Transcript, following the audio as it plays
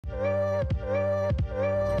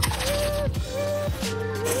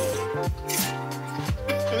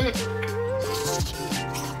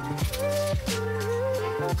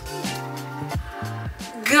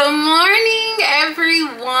Good morning,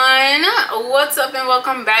 everyone. What's up and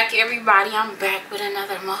welcome back, everybody. I'm back with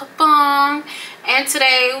another mukbang, and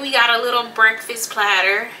today we got a little breakfast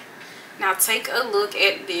platter. Now take a look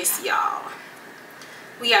at this, y'all.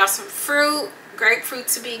 We got some fruit, grapefruit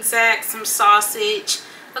to be exact, some sausage,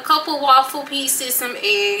 a couple waffle pieces, some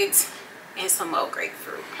eggs, and some more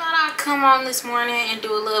grapefruit. Thought I'd come on this morning and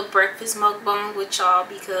do a little breakfast mukbang with y'all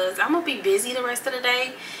because I'm gonna be busy the rest of the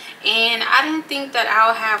day, and I didn't think that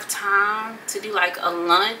I'll have time to do like a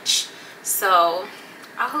lunch. So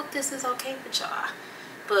I hope this is okay with y'all.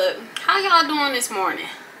 But how y'all doing this morning?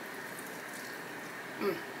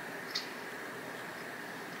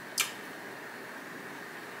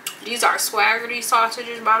 These are Swaggerty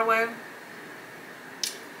sausages, by the way.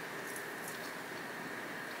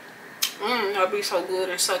 That'd be so good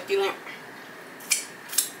and succulent.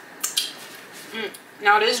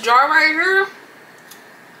 Now this jar right here,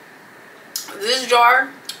 this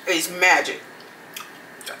jar is magic.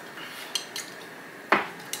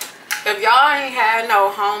 If y'all ain't had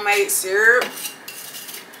no homemade syrup,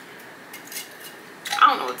 I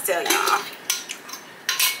don't know what to tell y'all.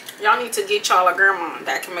 Y'all need to get y'all a grandma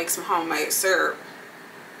that can make some homemade syrup.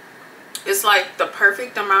 It's like the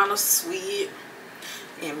perfect amount of sweet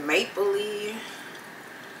and mapley.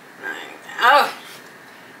 Oh,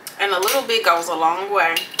 and a little bit goes a long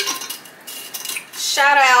way.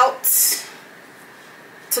 Shout out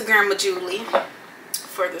to Grandma Julie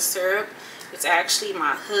for the syrup. It's actually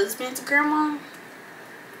my husband's grandma.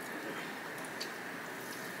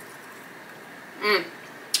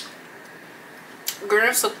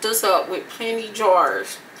 Gramps hooked us up with plenty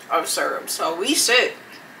jars of syrup, so we sit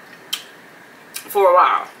for a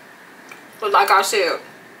while. But like I said,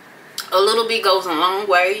 a little bit goes a long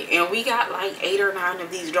way, and we got like 8 or 9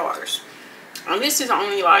 of these jars. And this is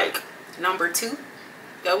only like number 2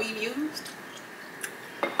 that we've used.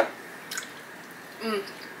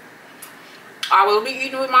 I will be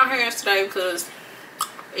eating with my hands today because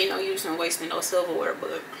ain't no use in wasting no silverware.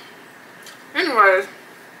 But anyways,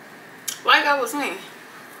 like I was saying,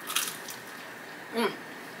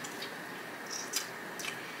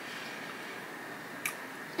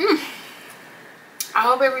 I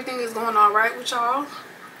hope everything is going all right with y'all.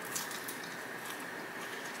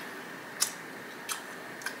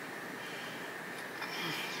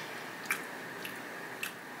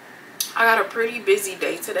 I got a pretty busy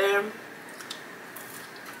day today,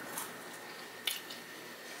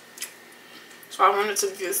 so I wanted to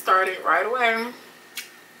get started right away.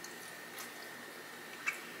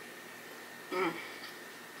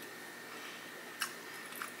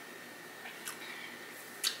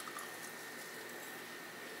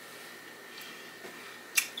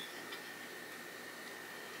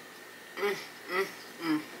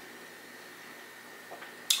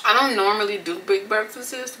 I don't normally do big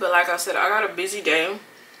breakfasts, but like I said, I got a busy day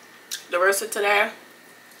the rest of today.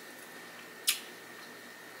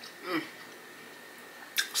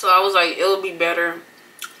 So I was like, it'll be better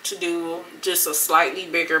to do just a slightly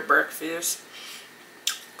bigger breakfast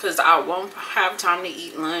because I won't have time to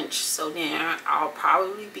eat lunch. So then I'll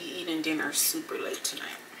probably be eating dinner super late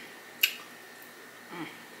tonight.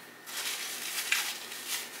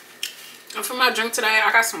 And for my drink today,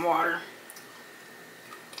 I got some water.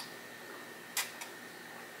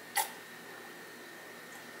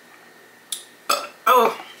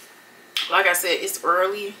 Oh, like I said, it's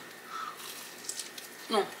early.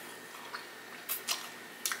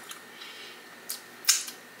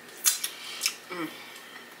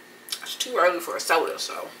 It's too early for a soda,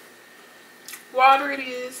 so water it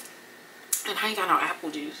is. And I ain't got no apple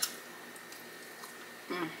juice.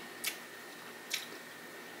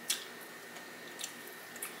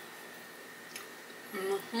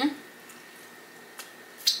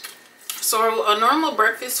 So a normal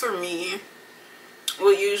breakfast for me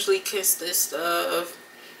will usually consist of,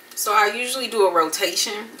 so I usually do a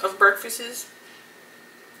rotation of breakfasts.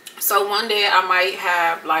 So one day I might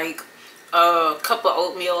have like a cup of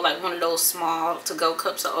oatmeal, like one of those small to-go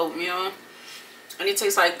cups of oatmeal, and it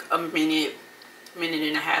takes like a minute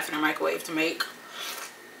and a half in the microwave to make.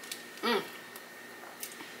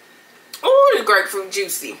 Oh, the grapefruit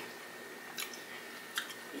juicy,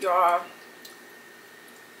 y'all.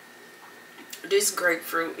 This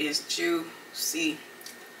grapefruit is juicy.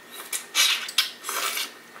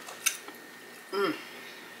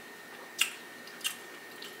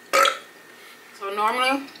 So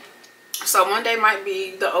normally, so one day might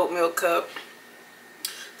be the oatmeal cup.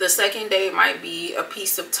 The second day might be a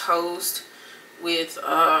piece of toast with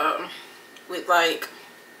like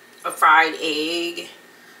a fried egg.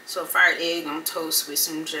 So fried egg on toast with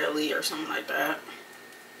some jelly or something like that.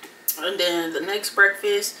 And then the next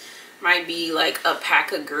breakfast might be like a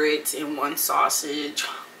pack of grits and 1 sausage.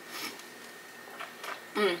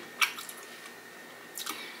 The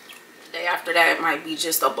day after that it might be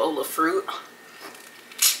just a bowl of fruit.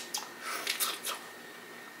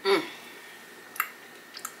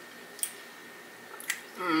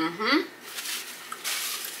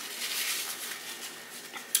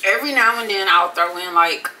 Every now and then I'll throw in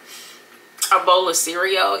like a bowl of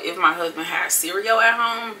cereal if my husband has cereal at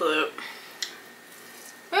home, but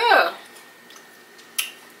yeah,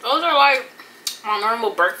 those are like my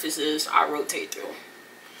normal breakfasts I rotate through.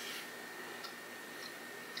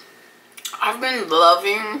 I've been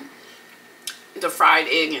loving the fried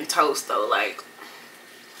egg and toast though. Like,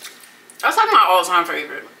 that's like my all-time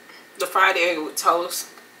favorite. The fried egg with toast.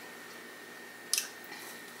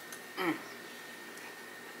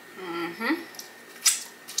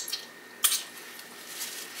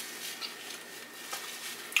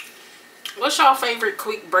 What's y'all favorite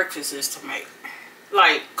quick breakfasts to make?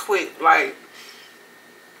 Like quick, like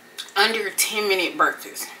under 10-minute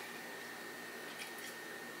breakfast.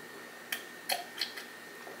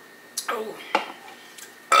 Oh.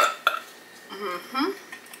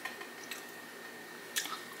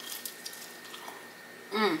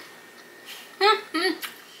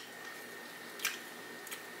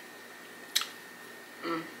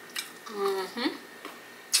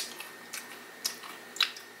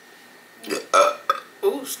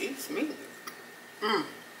 Oh, excuse me.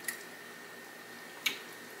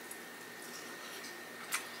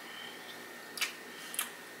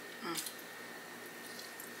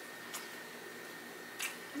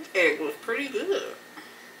 Egg was pretty good.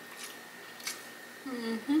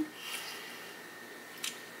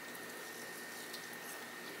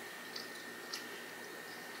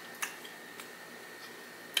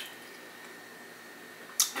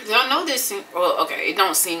 Y'all know this, well, okay, it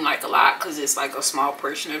don't seem like a lot because it's like a small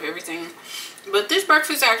portion of everything, but this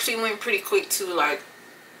breakfast actually went pretty quick too. Like,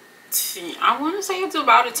 I want to say it's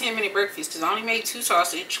about a 10-minute breakfast because I only made 2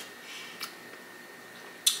 sausage.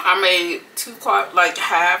 I made like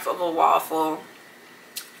half of a waffle,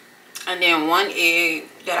 and then 1 egg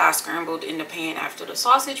that I scrambled in the pan after the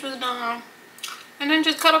sausage was done, and then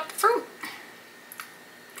just cut up the fruit.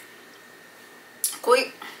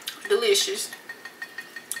 Quick, delicious,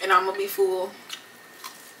 and I'm gonna be full.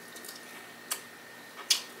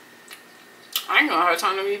 I ain't gonna have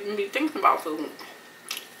time to even be thinking about food.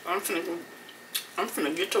 I'm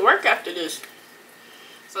finna get to work after this.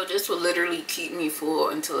 So this will literally keep me full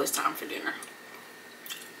until it's time for dinner.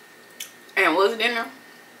 And what's dinner?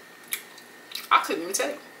 I couldn't even tell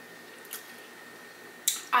you.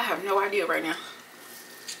 I have no idea right now.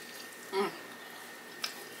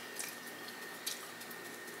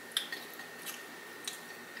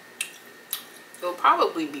 It'll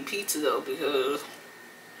probably be pizza though, because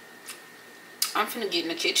I'm finna get in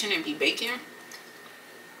the kitchen and be baking.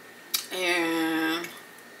 And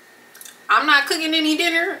I'm not cooking any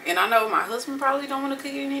dinner, and I know my husband probably don't want to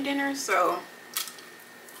cook any dinner, so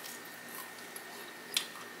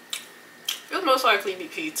it'll most likely be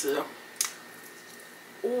pizza.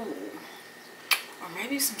 Ooh, or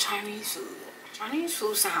maybe some Chinese food. Chinese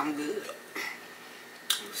food sound good.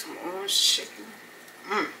 Some orange chicken.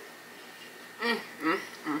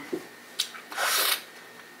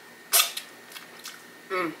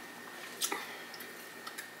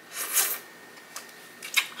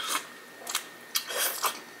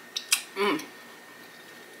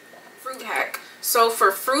 Fruit hack. So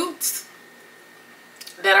for fruits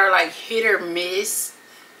that are like hit or miss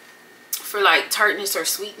for like tartness or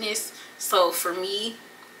sweetness, so for me,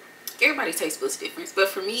 everybody taste buds different, but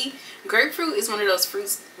for me, grapefruit is one of those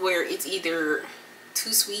fruits where it's either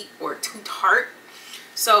too sweet or too tart.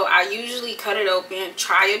 So I usually cut it open,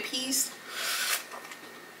 try a piece,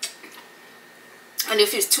 and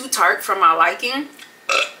if it's too tart for my liking,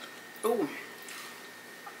 ooh,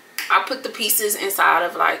 I put the pieces inside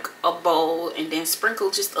of like a bowl and then sprinkle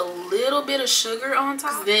just a little bit of sugar on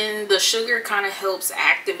top. Then the sugar kind of helps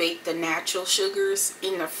activate the natural sugars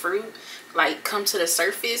in the fruit, like come to the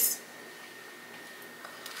surface.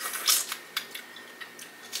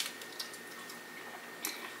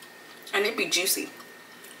 And it be juicy.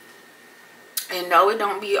 And no, it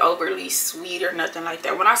don't be overly sweet or nothing like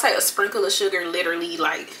that. When I say a sprinkle of sugar, literally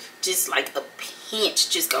like just like a pinch,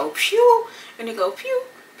 just go pew, and it go pew,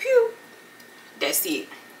 pew. That's it.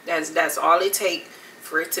 That's all it takes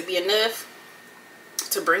for it to be enough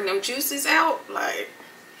to bring them juices out. Like,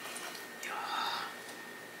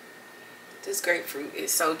 this grapefruit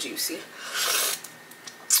is so juicy.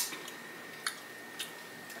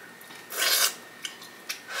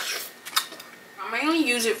 I mainly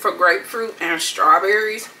use use it for grapefruit and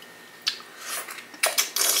strawberries.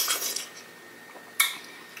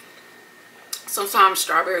 Sometimes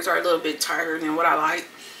strawberries are a little bit tighter than what I like.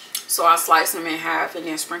 So I slice them in half and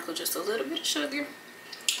then sprinkle just a little bit of sugar.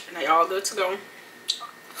 And they all good to go.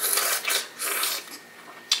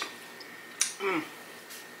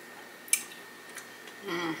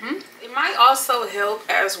 It might also help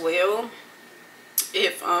as well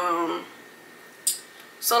if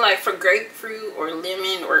so like for grapefruit or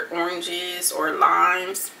lemon or oranges or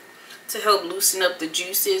limes, to help loosen up the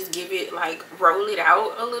juices, give it like, roll it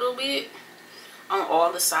out a little bit on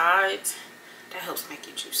all the sides. That helps make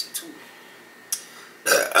it juicy too.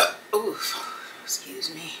 Oh,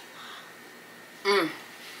 excuse me.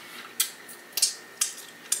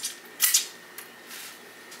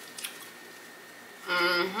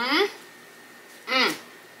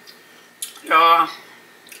 Y'all,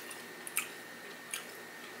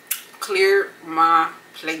 clear my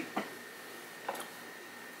plate.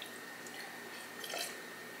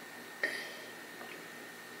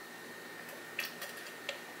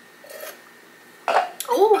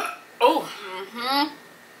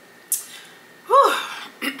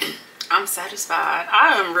 I'm satisfied.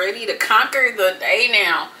 I am ready to conquer the day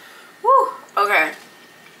now. Woo. Okay.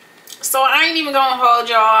 So I ain't even gonna hold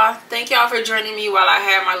y'all. Thank y'all for joining me while I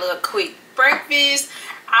had my little quick breakfast.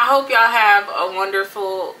 I hope y'all have a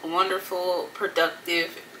wonderful, wonderful,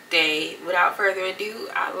 productive day. Without further ado,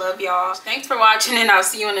 I love y'all. Thanks for watching, and I'll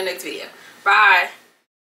see you in the next video. Bye.